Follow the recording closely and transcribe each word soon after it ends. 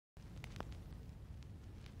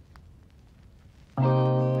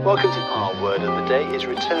Welcome to our word of the day is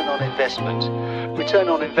return on investment. Return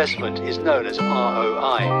on investment is known as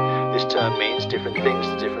ROI. This term means different things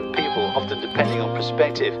to different people, often depending on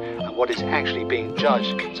perspective and what is actually being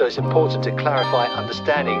judged, so it's important to clarify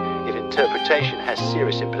understanding if interpretation has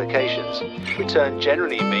serious implications. Return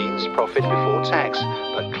generally means profit before tax,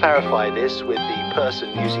 but clarify this with the person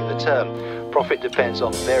using the term. Profit depends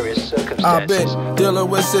on various circumstances. I've been dealing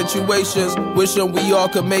with situations, wishing we all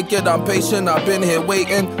could make it. I'm patient, I've been here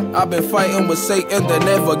waiting. I've been fighting with Satan, they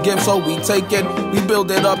never give, so we take it. We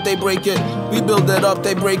build it up, they break it. We build it up,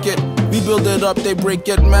 they break it. We build it up, they break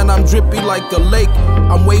it. Man, I'm drippy like a lake.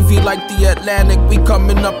 I'm wavy like the Atlantic. We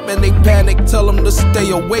coming up and they panic. Tell them to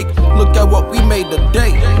stay awake. Look at what we made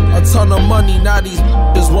today. A ton of money, now these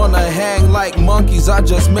just wanna hang like monkeys. I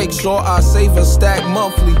just make sure I save and stack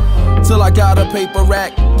monthly till I got a paper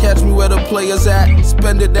rack. Catch me where the players at.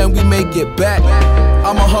 Spend it, then we make it back.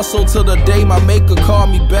 I'ma hustle till the day my maker call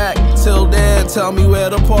me back. Till then, tell me where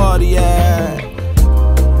the party at.